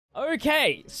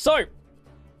Okay, so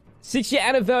 6-year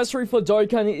anniversary for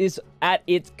Dokkan is at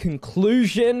its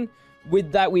conclusion.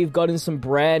 With that, we've gotten some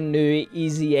brand new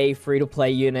EZA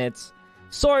free-to-play units.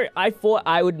 So I thought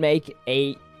I would make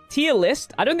a tier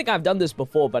list. I don't think I've done this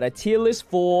before, but a tier list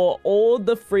for all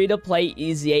the free-to-play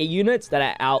EZA units that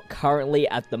are out currently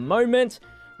at the moment,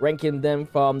 ranking them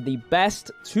from the best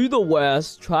to the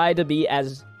worst. Try to be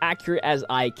as accurate as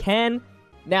I can.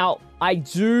 Now, I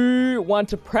do want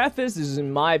to preface, this is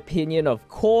in my opinion, of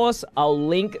course. I'll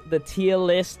link the tier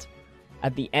list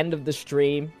at the end of the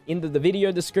stream, into the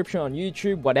video description on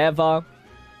YouTube, whatever.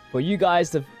 For you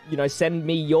guys to, send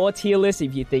me your tier list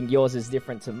if you think yours is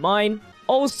different to mine.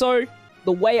 Also,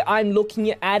 the way I'm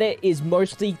looking at it is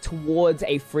mostly towards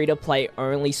a free-to-play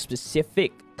only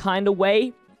specific kind of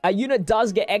way. A unit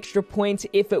does get extra points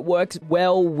if it works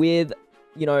well with,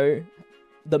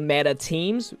 the meta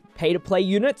teams, pay-to-play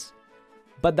units,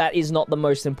 but that is not the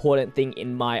most important thing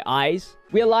in my eyes.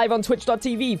 We are live on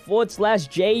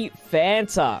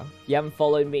twitch.tv/JPhanta. If you haven't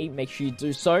followed me, make sure you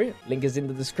do so. Link is in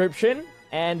the description.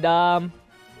 And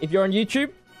if you're on YouTube,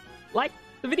 like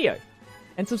the video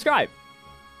and subscribe.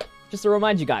 Just to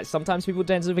remind you guys, sometimes people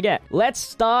tend to forget. Let's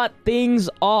start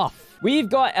things off. We've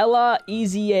got Ella,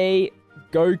 EZA,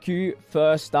 Goku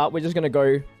first up. We're just going to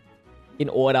go in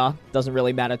order. Doesn't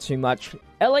really matter too much.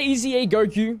 Ella, EZA,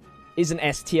 Goku is an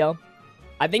S tier.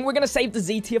 I think we're going to save the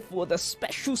Z tier for the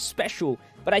special.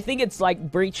 But I think it's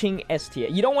like breaching S tier.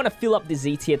 You don't want to fill up the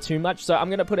Z tier too much. So I'm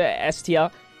going to put it at S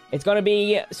tier. It's going to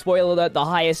be, spoiler alert, the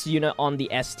highest unit on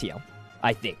the S tier.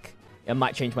 I think. I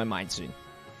might change my mind soon.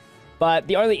 But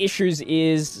the only issues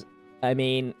is,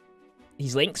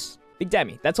 he's Lynx. Big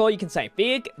Dammy. That's all you can say.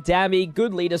 Big Dammy,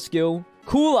 good leader skill.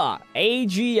 Cooler.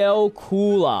 AGL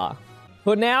Cooler.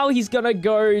 For now, he's going to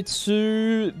go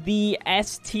to the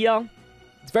S tier.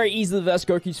 It's very easy to verse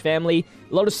Goku's family.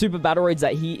 A lot of super battle raids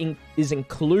that he is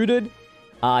included.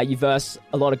 You verse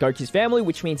a lot of Goku's family,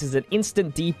 which means it's an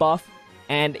instant debuff.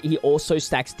 And he also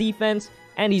stacks defense.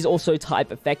 And he's also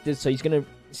type effective, so he's going to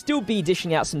still be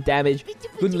dishing out some damage.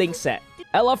 Good link set.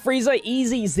 Ella Frieza,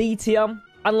 easy Z tier.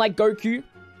 Unlike Goku,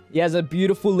 he has a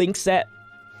beautiful link set.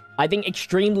 I think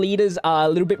extreme leaders are a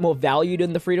little bit more valued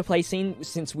in the free-to-play scene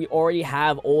since we already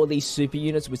have all these super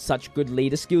units with such good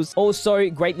leader skills. Also,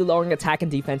 greatly lowering attack and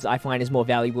defense I find is more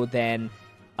valuable than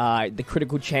the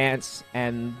critical chance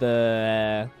and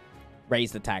the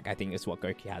raised attack. I think is what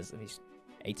Goku has in his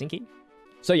 18 key.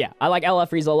 So yeah, I like Ella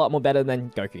Frieza a lot more better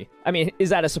than Goku. Is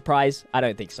that a surprise? I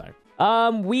don't think so.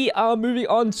 We are moving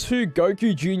on to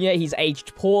Goku Jr. He's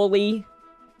aged poorly.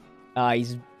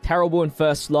 He's terrible in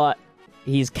first slot.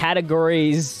 His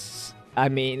categories,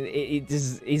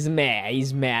 he's meh.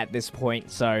 He's meh at this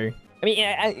point. So,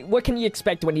 what can you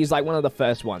expect when he's like one of the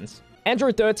first ones?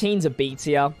 Android 13's a B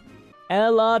tier.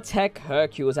 Ella Tech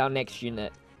Hercule is our next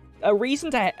unit. A reason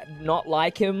to not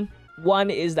like him, one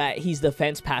is that his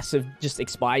defense passive just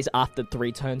expires after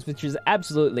 3 turns, which is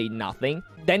absolutely nothing.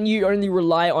 Then you only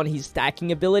rely on his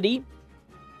stacking ability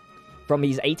from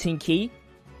his 18 key.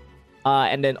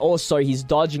 And then also his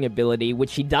dodging ability,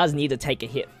 which he does need to take a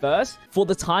hit first. For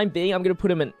the time being, I'm going to put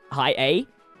him in high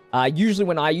A. Usually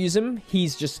when I use him,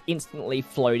 he's just instantly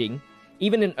floating.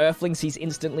 Even in Earthlings, he's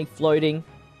instantly floating.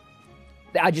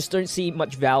 I just don't see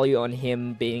much value on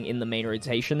him being in the main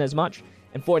rotation as much.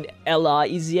 And for an LR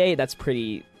EZA, that's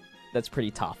pretty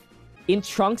tough. In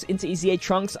Trunks, into EZA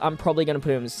Trunks, I'm probably going to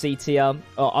put him in C tier.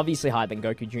 Obviously higher than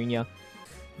Goku Jr.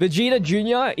 Vegeta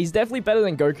Jr. is definitely better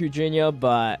than Goku Jr.,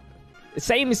 but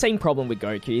same problem with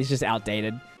Goku. He's just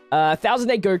outdated. 1000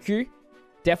 Day Goku,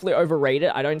 definitely overrated.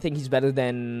 I don't think he's better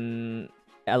than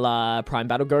Ella Prime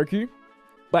Battle Goku,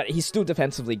 but he's still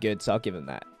defensively good, so I'll give him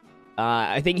that.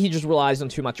 I think he just relies on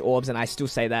too much orbs, and I still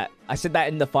say that. I said that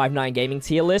in the 5-9 Gaming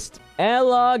tier list.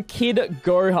 Ella Kid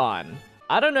Gohan.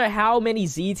 I don't know how many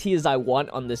Z tiers I want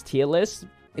on this tier list.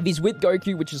 If he's with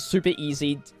Goku, which is super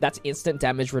easy, that's instant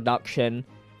damage reduction.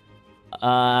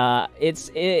 The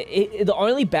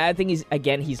only bad thing is,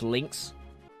 again, he's Lynx.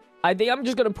 I think I'm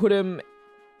just gonna put him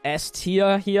S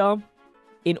tier here.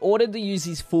 In order to use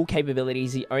his full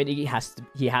capabilities, he has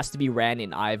to be ran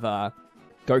in either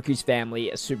Goku's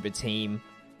family, a super team,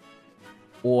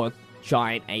 or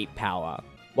giant 8 power.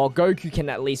 While Goku can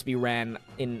at least be ran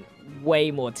in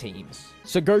way more teams.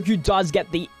 So Goku does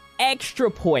get the extra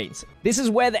points. This is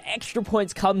where the extra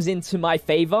points comes into my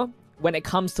favor when it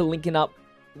comes to linking up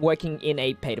working in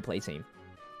a pay-to-play team.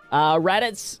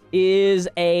 Raditz is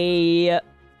a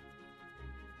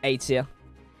tier.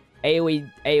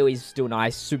 AoE is still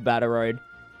nice. Super Battle Road.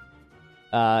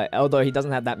 Although he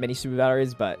doesn't have that many super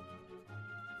batteries, but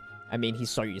I mean, he's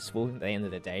so useful at the end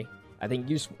of the day. I think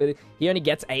he only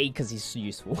gets A because he's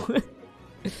useful.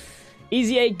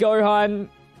 EZA Gohan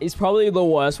is probably the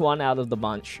worst one out of the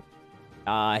bunch.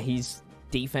 His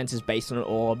defense is based on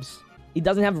orbs. He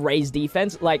doesn't have raised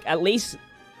defense. Like, at least,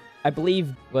 I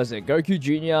believe, was it Goku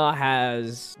Jr.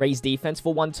 has raised defense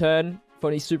for 1 turn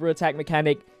for his super attack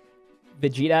mechanic.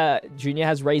 Vegeta Jr.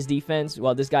 has raised defense.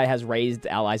 Well, this guy has raised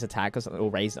allies attack or something, or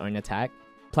raised own attack.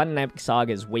 Planet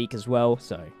Saga is weak as well,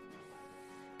 so...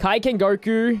 Kaioken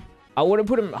Goku, I wouldn't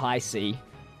put him high C.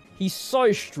 He's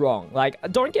so strong. Like,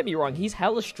 don't get me wrong, he's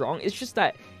hella strong. It's just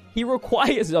that he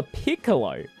requires a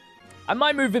Piccolo. I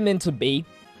might move him into B.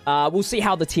 We'll see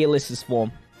how the tier list is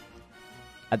formed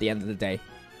at the end of the day.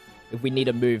 If we need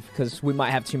a move, because we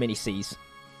might have too many Cs.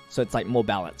 So it's, like, more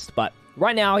balanced. But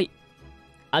right now,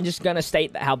 I'm just going to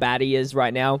state how bad he is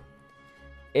right now.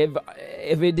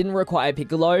 If it didn't require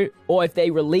Piccolo, or if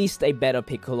they released a better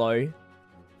Piccolo,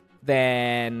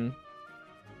 then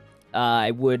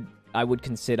I would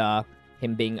consider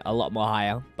him being a lot more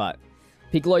higher. But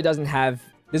Piccolo doesn't have...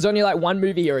 There's only, like, 1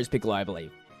 movie hero is Piccolo, I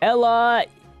believe. Ella,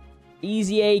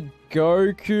 EZA,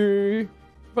 Goku.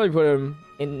 Probably put him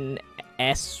in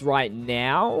S right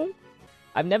now.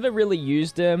 I've never really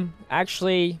used him.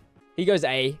 Actually, he goes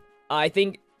A. I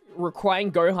think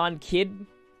requiring Gohan Kid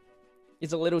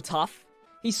is a little tough.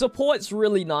 His support's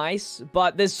really nice,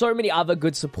 but there's so many other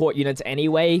good support units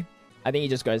anyway. I think he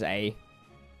just goes A.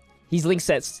 His link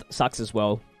set sucks as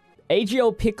well.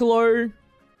 AGL Piccolo,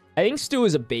 I think still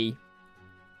is a B.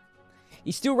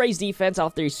 He still raised defense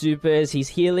after his supers. He's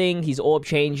healing. He's orb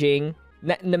changing.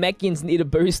 Namekians need a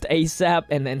boost ASAP,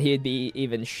 and then he'd be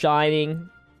even shining.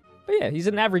 But yeah, he's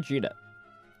an average unit.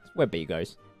 That's where B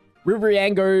goes.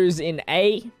 Ribrianne goes in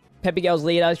A. Peppy Girl's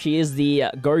leader. She is the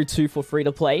go-to for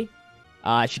free-to-play.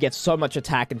 She gets so much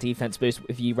attack and defense boost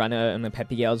if you run her in the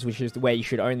Peppy Girls, which is the way you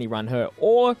should only run her.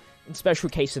 Or, in special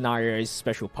case scenarios,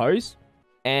 special pose.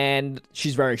 And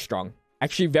she's very strong.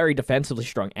 Actually, very defensively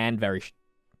strong and very...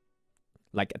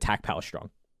 like, attack power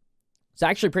strong. It's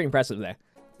actually pretty impressive there.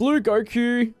 Blue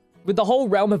Goku, with the whole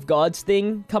Realm of Gods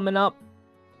thing coming up,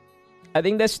 I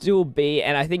think there's still B,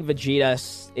 and I think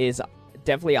Vegeta is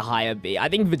definitely a higher B. I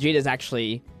think Vegeta's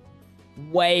actually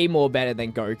way more better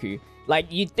than Goku.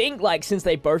 Like, you'd think, like, since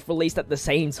they both released at the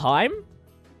same time,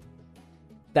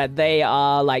 that they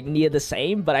are, like, near the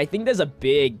same, but I think there's a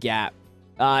big gap.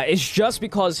 It's just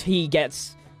because he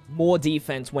gets more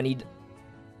defense when he...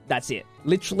 That's it.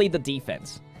 Literally the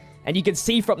defense. And you can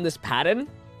see from this pattern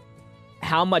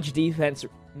how much defense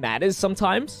matters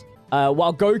sometimes.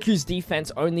 While Goku's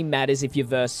defense only matters if you're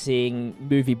versing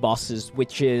movie bosses,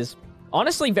 which is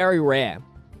honestly very rare.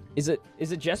 Is it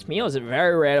just me, or is it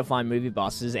very rare to find movie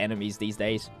bosses enemies these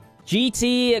days?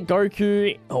 GT,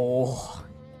 Goku, oh,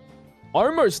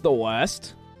 almost the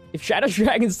worst. If Shadow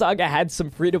Dragon Saga had some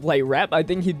free-to-play rep, I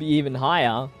think he'd be even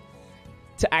higher.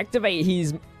 To activate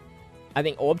his... I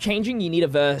think orb changing, you need to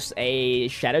verse a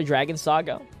Shadow Dragon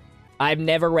Saga. I've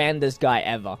never ran this guy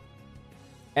ever.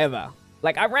 Ever.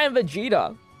 Like, I ran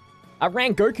Vegeta. I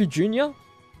ran Goku Jr.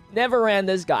 Never ran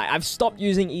this guy. I've stopped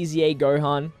using EZA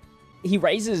Gohan. He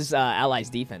raises allies'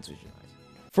 defense, which is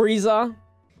nice. Frieza,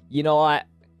 you know what?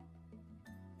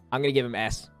 I'm going to give him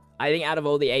S. I think out of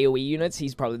all the AoE units,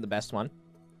 he's probably the best one.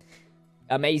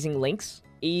 Amazing links.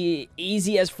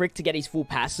 Easy as frick to get his full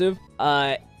passive.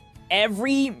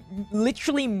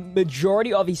 Literally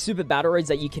majority of his super battle roads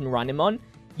that you can run him on,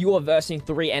 you are versing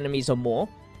 3 enemies or more,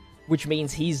 which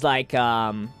means he's like,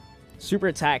 super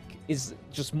attack is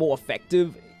just more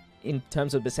effective in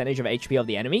terms of percentage of HP of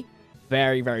the enemy.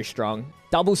 Very, very strong.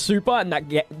 Double super, and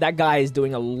that guy is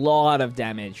doing a lot of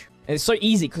damage. And it's so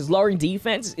easy, because lowering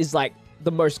defense is like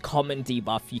the most common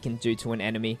debuff you can do to an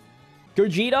enemy.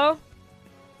 Gogeta,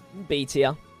 B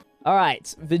tier.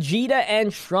 Alright, Vegeta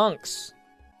and Trunks.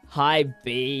 High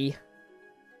B.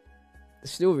 They're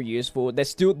still useful. They're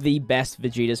still the best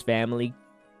Vegeta's family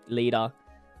leader.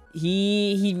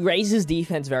 He raises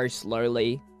defense very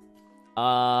slowly.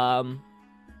 Long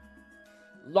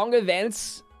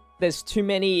events, there's too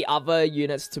many other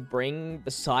units to bring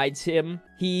besides him.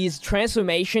 His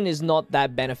transformation is not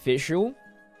that beneficial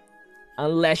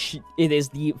unless it is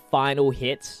the final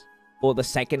hit or the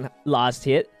second last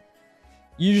hit.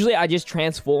 Usually I just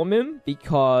transform him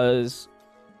because...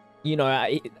 you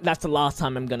know, that's the last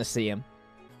time I'm gonna see him.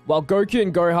 While Goku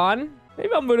and Gohan, maybe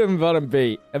I'm putting him bottom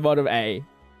B and bottom A.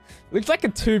 Looks like a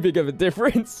too big of a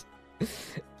difference.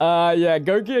 Yeah,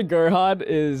 Goku and Gohan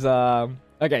is,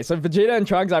 okay, so Vegeta and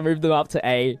Trunks, I moved them up to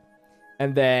A.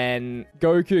 And then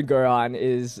Goku and Gohan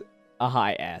is a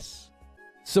high S.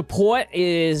 Support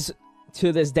is,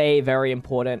 to this day, very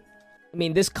important. I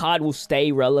mean, this card will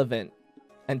stay relevant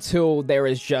until there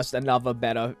is just another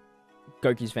better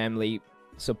Goku's family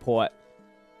support.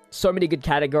 So many good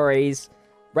categories.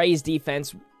 Raise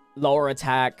defense, lower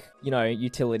attack, you know,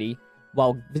 utility.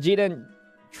 While Vegeta and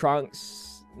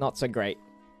Trunks, not so great.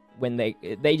 When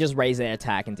they just raise their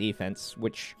attack and defense,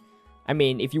 which, I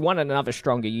mean, if you want another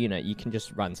stronger unit, you can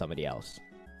just run somebody else.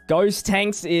 Ghost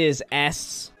Tanks is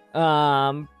S.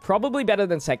 Probably better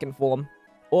than second form.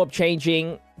 Orb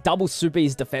changing. Double super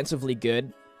is defensively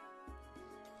good.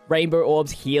 Rainbow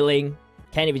orbs healing.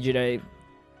 Candy Vegito.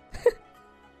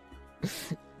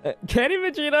 Candy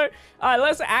Vegito? Alright,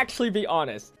 let's actually be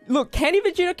honest. Look, Candy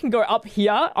Vegito can go up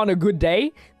here on a good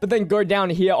day, but then go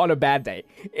down here on a bad day.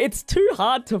 It's too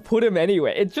hard to put him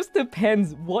anywhere. It just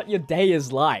depends what your day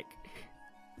is like.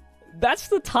 That's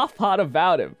the tough part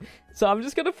about him. So I'm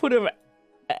just gonna put him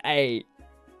A.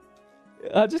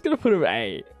 I'm just gonna put him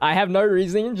A. I have no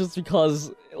reasoning, just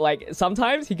because, like,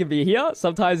 sometimes he can be here,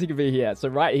 sometimes he can be here. So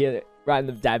right here, right in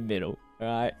the damn middle,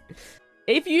 alright?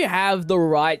 If you have the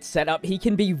right setup, he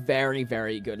can be very,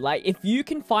 very good. Like, if you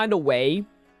can find a way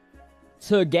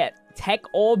to get tech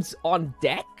orbs on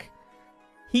deck,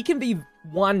 he can be,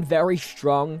 1, very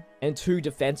strong, and 2,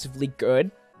 defensively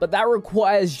good. But that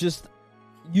requires just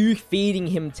you feeding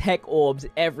him tech orbs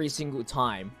every single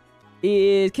time.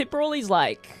 Kid Broly's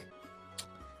like...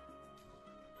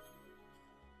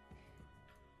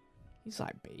 He's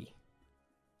like B.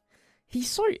 He's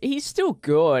still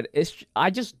good.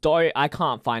 I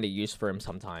can't find a use for him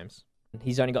sometimes.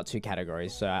 He's only got 2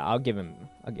 categories, so I'll give him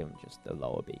just the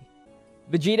lower B.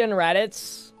 Vegeta and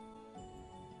Raditz.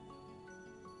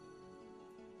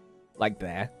 Like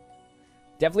there.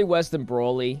 Definitely worse than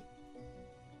Broly.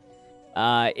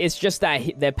 It's just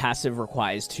that their passive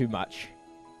requires too much.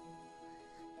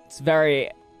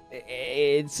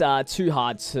 It's too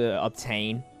hard to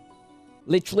obtain.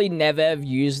 Literally never have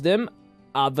used them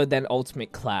other than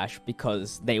Ultimate Clash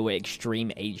because they were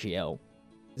extreme AGL.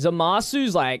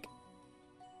 Zamasu's like...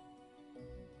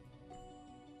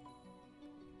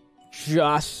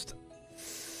 just...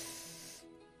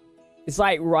 It's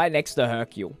like right next to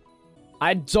Hercule.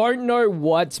 I don't know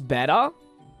what's better.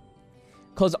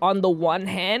 Because on the one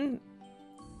hand,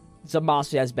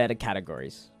 Zamasu has better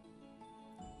categories.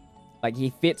 Like, he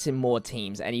fits in more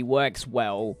teams and he works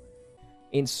well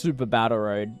in Super Battle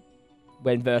Road.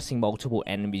 When versing multiple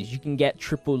enemies, you can get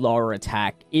triple lower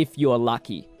attack if you're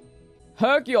lucky.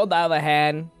 Hercule, on the other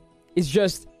hand, is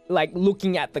just, like,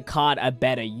 looking at the card a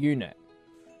better unit.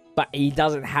 But he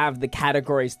doesn't have the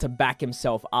categories to back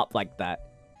himself up like that.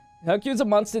 Hercule's a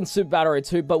monster in Super Battle Road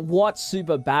 2, but what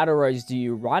Super Battle Roads do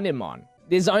you run him on?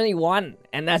 There's only one,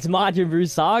 and that's Majin Buu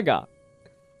Saga.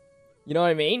 You know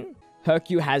what I mean?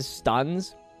 Hercule has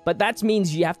stuns, but that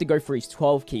means you have to go for his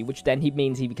 12 key, which then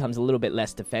means he becomes a little bit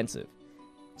less defensive.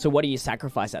 So what do you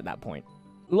sacrifice at that point?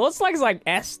 Lord Slug's like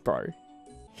S, bro.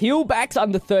 Heal backs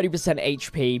under 30%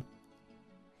 HP.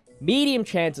 Medium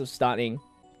chance of stunning.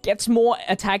 Gets more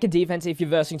attack and defense if you're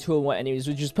versing 2 or more enemies,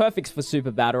 which is perfect for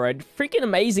Super Battle Road. Freaking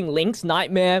amazing links.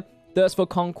 Nightmare. Thirst for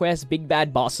Conquest. Big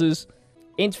bad bosses.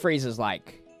 Int Freezer's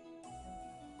like...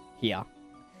 here.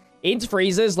 Int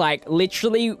Freezer's like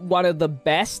literally one of the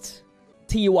best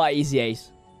TUR EZAs.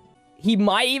 He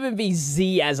might even be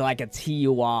Z as like a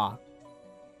TUR.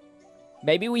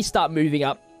 Maybe we start moving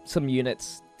up some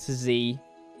units to Z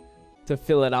to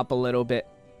fill it up a little bit.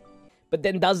 But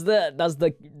then does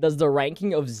the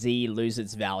ranking of Z lose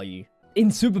its value? In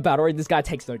Super Battle Road, this guy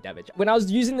takes no damage. When I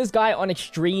was using this guy on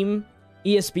Extreme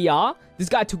ESBR, this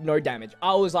guy took no damage.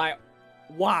 I was like,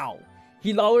 wow.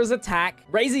 He lowers attack,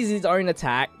 raises his own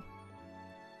attack.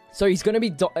 So he's going to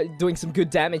be doing some good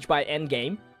damage by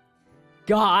endgame.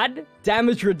 Guard,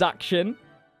 damage reduction.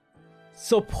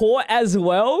 Support as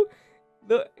well.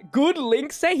 The good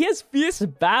link say he has Fierce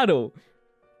Battle.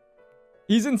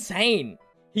 He's insane.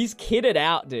 He's kitted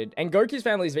out, dude. And Goku's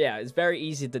family's, yeah, it's very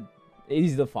easy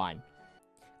to find.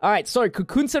 Alright, so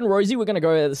Cocoons and Rosie, we're gonna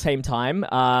go at the same time.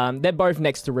 They're both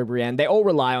next to Ribrianne. They all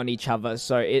rely on each other,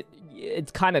 so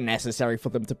it's kind of necessary for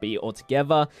them to be all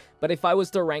together. But if I was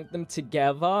to rank them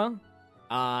together,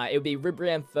 it would be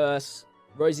Ribrianne first,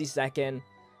 Rosie second,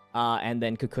 and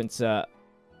then Cocoonsa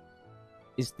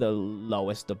is the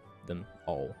lowest of them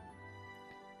all.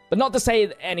 But not to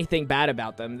say anything bad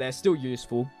about them, they're still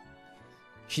useful.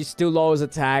 She still lowers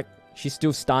attack, she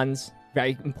still stuns,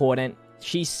 very important.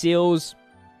 She seals,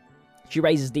 she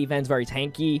raises defense, very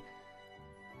tanky.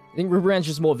 I think Ribrianne's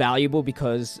just more valuable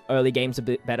because early game's a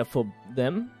bit better for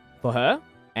her,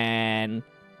 and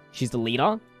she's the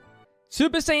leader.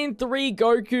 Super Saiyan 3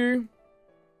 Goku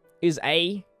is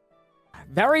A.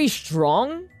 Very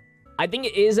strong. I think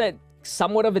it is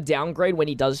somewhat of a downgrade when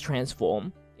he does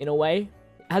transform, in a way.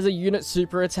 Has a unit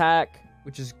super attack,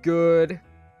 which is good.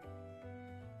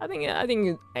 I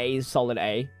think A is solid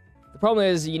A. The problem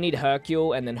is you need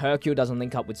Hercule, and then Hercule doesn't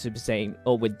link up with Super Saiyan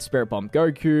or with Spirit Bomb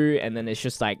Goku, and then it's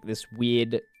just like this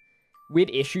weird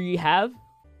issue you have.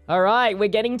 All right, we're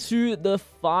getting to the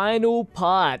final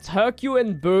part. Hercule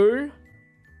and Boo,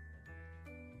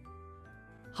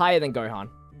 higher than Gohan.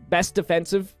 Best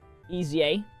defensive,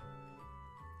 EZA.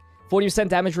 40%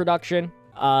 damage reduction.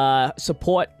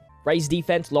 Support, raise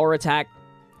defense, lower attack.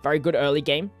 Very good early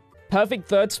game. Perfect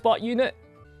third spot unit.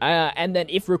 And then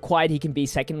if required, he can be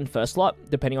second and first slot,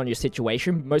 depending on your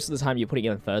situation. Most of the time, you're putting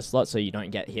him in first slot, so you don't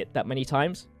get hit that many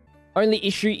times. Only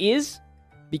issue is,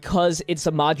 because it's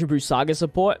a Majin Buu Saga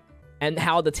support, and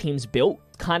how the team's built,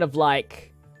 kind of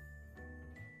like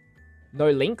no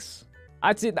links.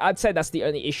 I'd say that's the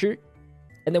only issue.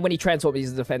 And then when he transforms,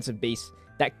 he's a defensive beast.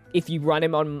 That if you run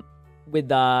him on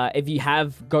with if you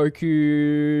have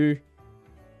Goku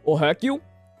or Hercule,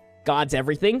 guards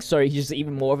everything, so he's just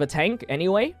even more of a tank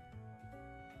anyway.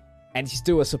 And he's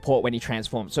still a support when he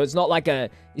transforms. So it's not like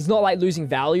losing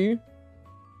value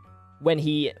when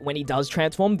he does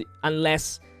transform,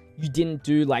 unless you didn't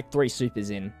do like 3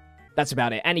 supers in. That's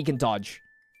about it. And he can dodge.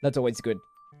 That's always good.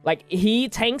 Like, he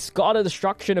tanks God of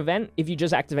Destruction event if you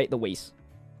just activate the Whis.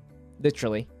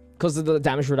 Literally. Because of the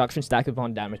damage reduction, stack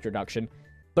upon damage reduction.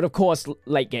 But of course,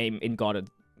 late game in God of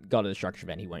Destruction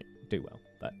event, he won't do well.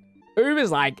 But Oob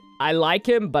is like, I like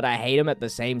him, but I hate him at the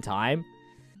same time.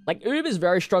 Like, Oob is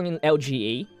very strong in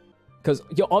LGE. Because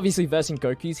you're obviously versing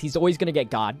Goku's. He's always going to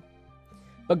get guard.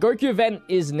 But Goku event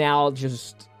is now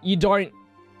just...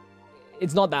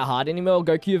 It's not that hard anymore,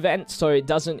 Goku event. So it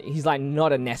doesn't... He's like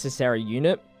not a necessary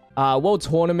unit. World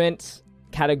Tournament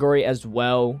category as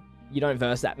well. You don't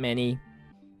verse that many.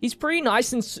 He's pretty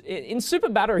nice in Super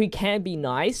Battle. He can be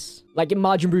nice. Like in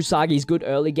Majin Buu Saga, he's good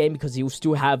early game because he'll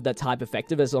still have that type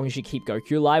effective as long as you keep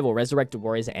Goku alive, or Resurrect the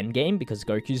Warriors end game because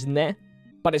Goku's in there.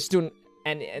 But it's still...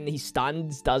 And he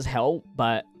stuns does help,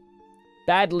 but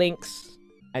bad links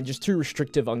and just too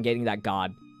restrictive on getting that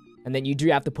guard. And then you do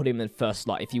have to put him in first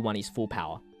slot if you want his full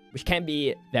power, which can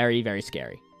be very, very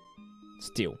scary.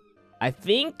 Still. I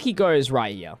think he goes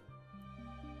right here.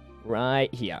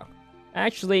 Right here.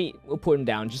 Actually, we'll put him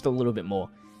down just a little bit more.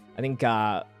 I think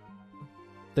the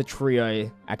trio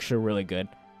actually really good.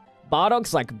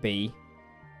 Bardock's like B.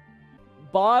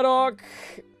 Bardock,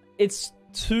 it's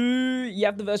 2... You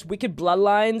have to verse Wicked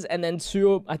Bloodlines and then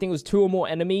 2... I think it was 2 or more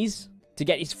enemies to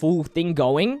get his full thing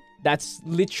going. That's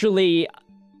literally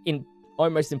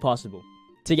almost impossible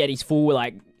to get his full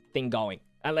like thing going.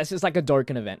 Unless it's like a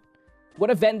Dokkan event. What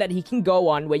event that he can go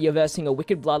on where you're versing a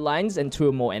Wicked Bloodlines and 2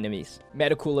 or more enemies?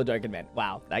 Medical or Dokkan event.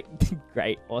 Wow. Like,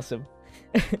 great. Awesome.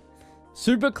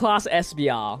 Super class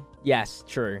SBR. Yes,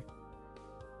 true.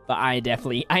 But I ain't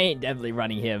definitely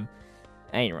running him.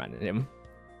 I ain't running him.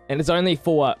 And it's only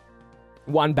for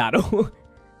 1 battle.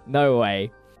 No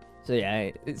way. So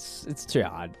yeah, it's too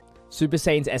hard. Super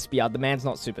Saiyan's SBR. The man's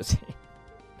not Super Saiyan.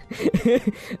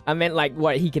 I meant like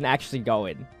what he can actually go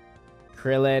in.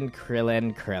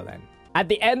 Krillin. At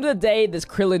the end of the day, this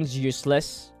Krillin's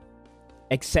useless.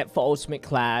 Except for Ultimate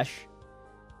Clash.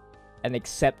 And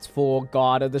except for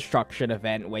God of Destruction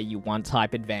event where you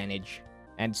one-type advantage.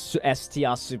 And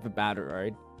STR Super Battle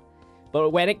Road.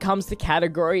 But when it comes to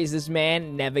categories, this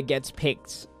man never gets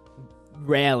picked.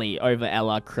 Rarely over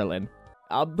LR Krillin.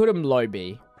 I'll put him low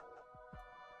B.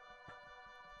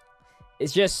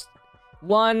 It's just...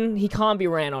 1, he can't be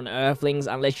ran on Earthlings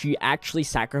unless you actually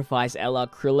sacrifice LR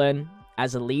Krillin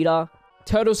as a leader.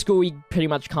 Turtle School, he pretty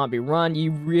much can't be run. You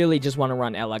really just want to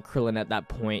run LR Krillin at that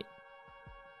point.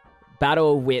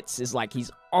 Battle of Wits is like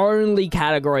his only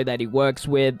category that he works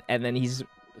with, and then he's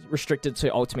restricted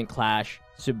to Ultimate Clash,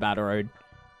 Super Battle Road,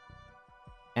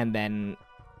 and then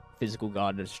Physical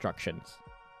God Destructions.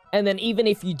 And then even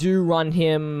if you do run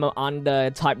him under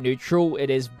type neutral,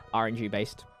 it is RNG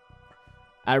based.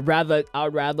 I'd rather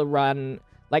run...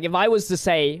 Like, if I was to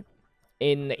say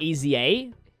in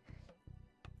EZA,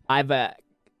 either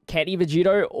Kenny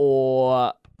Vegito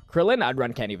or Krillin, I'd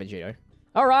run Kenny Vegito.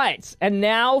 Alright, and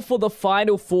now for the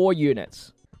final 4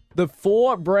 units. The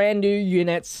 4 brand new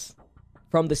units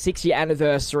from the 6-year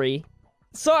anniversary.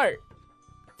 So,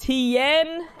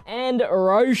 Tien and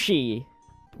Roshi.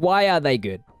 Why are they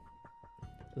good?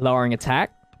 Lowering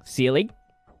attack, ceiling,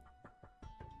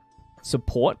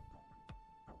 support,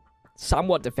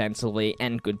 somewhat defensively,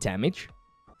 and good damage.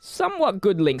 Somewhat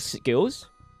good link skills.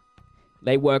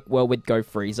 They work well with Go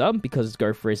Frieza, because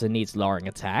Go Frieza needs lowering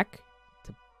attack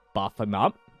to buff him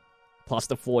up. Plus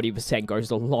the 40%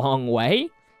 goes a long way.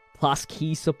 Plus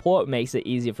key support makes it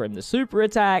easier for him to super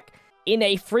attack. In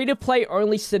a free-to-play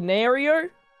only scenario,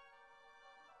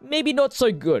 maybe not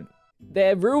so good.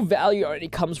 Their real value only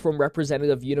comes from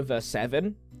Representative Universe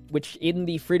 7, which in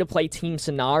the free-to-play team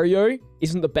scenario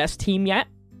isn't the best team yet.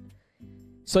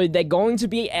 So they're going to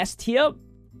be S tier,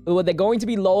 or they're going to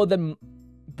be lower than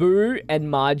Boo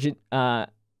and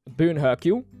Boo and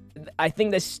Hercule. I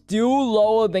think they're still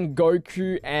lower than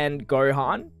Goku and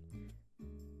Gohan.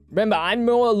 Remember, I'm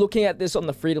more looking at this on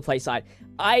the free-to-play side.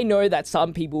 I know that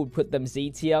some people would put them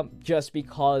Z tier just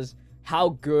because how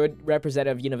good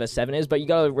Representative Universe 7 is, but you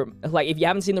gotta, like, if you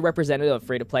haven't seen the representative of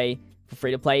free-to-play, for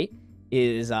free-to-play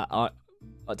is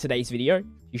today's video,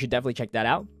 you should definitely check that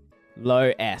out.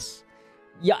 Low S.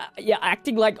 Yeah,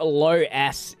 acting like a low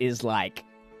S is, like,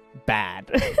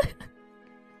 bad.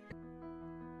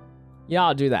 Yeah,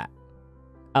 I'll do that.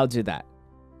 I'll do that.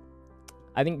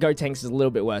 I think Gotenks is a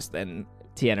little bit worse than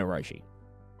Tien and Roshi.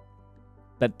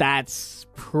 But that's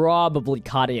probably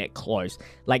cutting it close.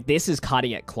 Like, this is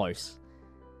cutting it close.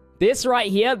 This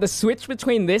right here, the switch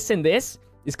between this and this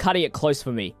is cutting it close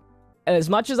for me. And as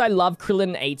much as I love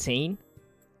Krillin 18,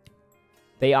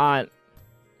 they aren't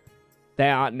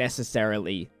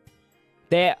necessarily...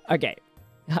 Okay.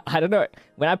 I don't know.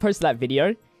 When I posted that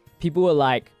video, people were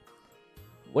like,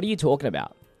 what are you talking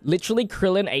about? Literally,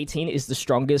 Krillin 18 is the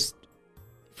strongest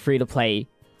free-to-play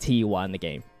TUR in the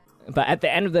game. But at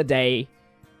the end of the day,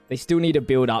 they still need to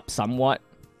build up somewhat.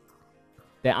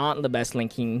 They aren't the best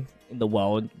linking in the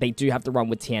world. They do have to run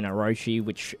with Tien and Roshi,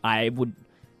 which I would...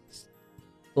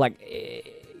 Like,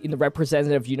 in the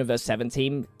Representative Universe 7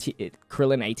 team,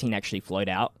 Krillin 18 actually flowed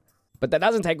out. But that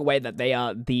doesn't take away that they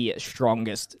are the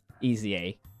strongest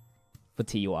EZA for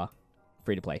TUR.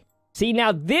 Free-to-play. See,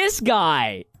 now this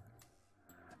guy...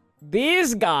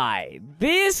 This guy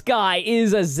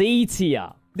is a Z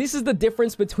tier. This is the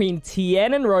difference between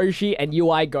Tien and Roshi and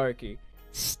UI Goku.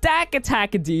 Stack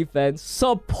attack and defense,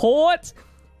 support,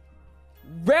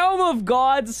 Realm of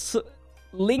Gods,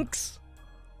 links.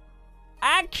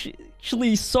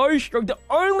 Actually so strong. The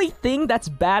only thing that's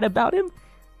bad about him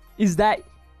is that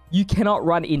you cannot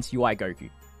run into UI Goku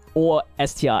or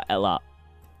STR LR.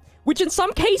 Which in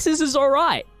some cases is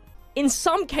alright. In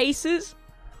some cases,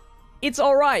 it's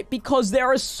alright because there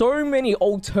are so many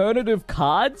alternative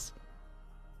cards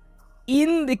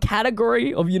in the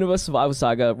category of Universe Survival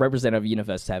Saga Representative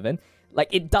Universe 7.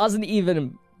 Like, it doesn't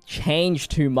even change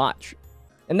too much.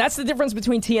 And that's the difference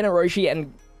between Tien and Roshi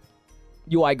and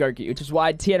UI Goku, which is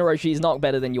why Tien and Roshi is not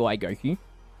better than UI Goku.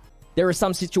 There are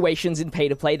some situations in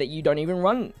pay-to-play that you don't even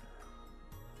run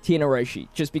Tien and Roshi,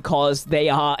 just because they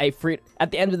are a free...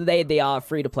 At the end of the day, they are a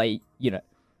free-to-play unit.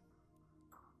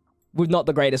 With not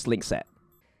the greatest link set.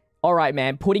 Alright,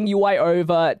 man. Putting UI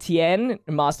over Tien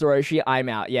and Master Roshi, I'm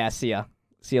out. Yeah, see ya.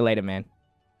 See you later, man.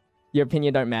 Your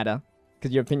opinion don't matter.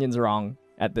 Because your opinion's wrong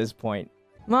at this point.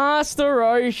 Master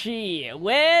Roshi.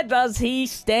 Where does he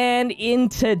stand in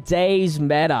today's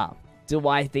meta? Do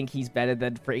I think he's better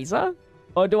than Frieza?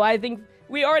 Or do I think...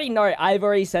 We already know. I've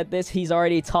already said this. He's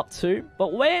already top 2.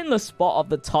 But where in the spot of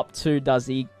the top 2 does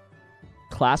he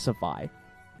classify?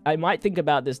 I might think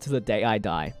about this to the day I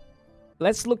die.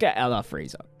 Let's look at LR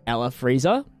Frieza. LR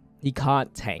Frieza, he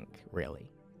can't tank, really.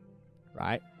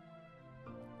 Right?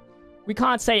 We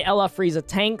can't say LR Frieza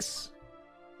tanks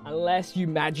unless you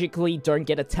magically don't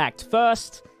get attacked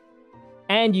first,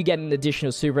 and you get an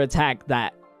additional super attack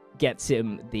that gets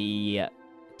him the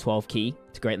 12 key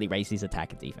to greatly raise his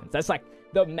attack and defense. That's like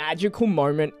the magical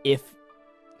moment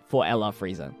for LR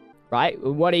Frieza. Right?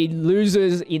 What he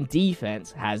loses in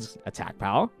defense has attack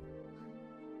power,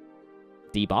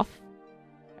 debuff,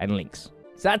 and links.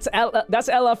 So that's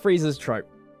LR Frieza's trope.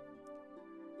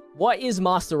 What is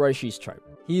Master Roshi's trope?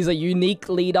 He's a unique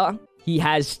leader. He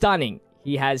has stunning.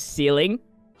 He has ceiling,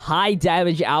 high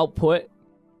damage output,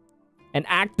 an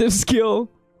active skill,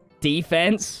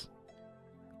 defense,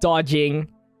 dodging,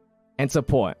 and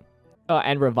support. Oh,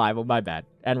 and revival, my bad.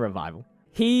 And revival.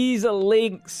 He's a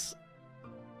links.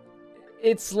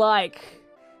 It's like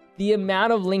the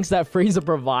amount of links that Frieza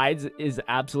provides is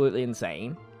absolutely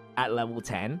insane at level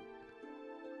 10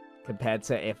 compared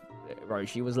to if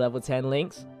Roshi was level 10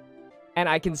 links. And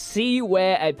I can see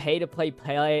where a pay-to-play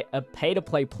player,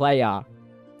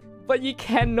 but you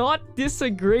cannot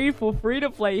disagree for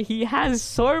free-to-play. He has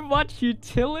so much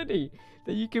utility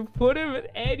that you can put him at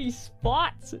any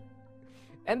spot.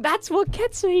 And that's what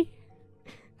gets me.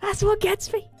 That's what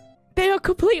gets me. They are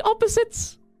complete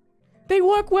opposites. They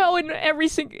work well in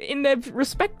in their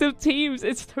respective teams.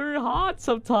 It's too hard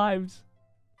sometimes.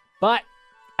 But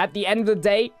at the end of the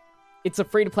day, it's a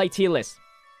free-to-play tier list.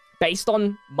 Based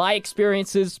on my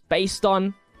experiences, based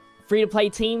on free-to-play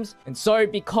teams. And so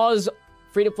because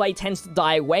free-to-play tends to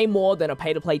die way more than a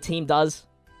pay-to-play team does,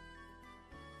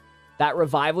 That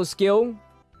revival skill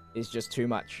is just too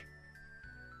much.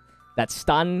 That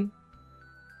stun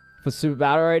for Super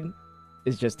Battle Road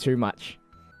is just too much.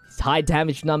 His high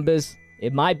damage numbers,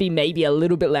 it might be maybe a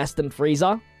little bit less than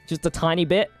Frieza. Just a tiny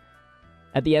bit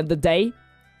at the end of the day.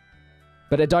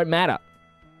 But it don't matter.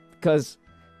 Because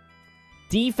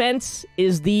defense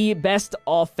is the best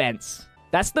offense.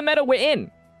 That's the meta we're in.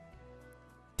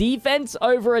 Defense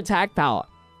over attack power.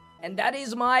 And that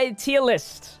is my tier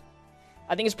list.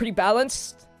 I think it's pretty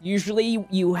balanced. Usually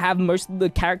you have most of the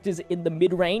characters in the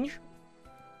mid-range.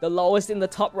 The lowest in the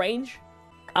top range.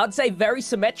 I would say very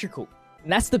symmetrical.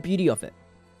 And that's the beauty of it.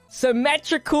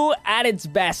 Symmetrical at its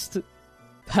best.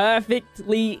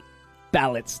 Perfectly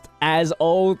balanced. As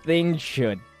all things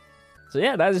should. So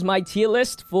yeah, that is my tier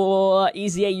list for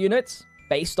EZA units.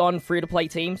 Based on free-to-play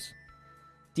teams.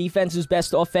 Defense is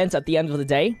best offense at the end of the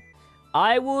day.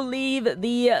 I will leave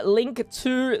the link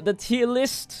to the tier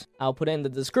list. I'll put it in the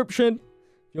description.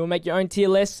 If you want to make your own tier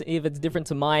list, if it's different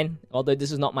to mine. Although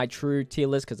this is not my true tier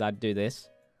list because I'd do this.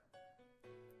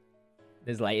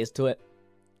 There's layers to it.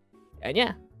 And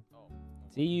yeah.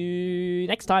 See you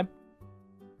next time.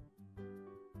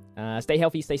 Stay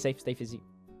healthy, stay safe, stay fizzy.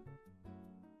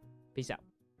 Peace out.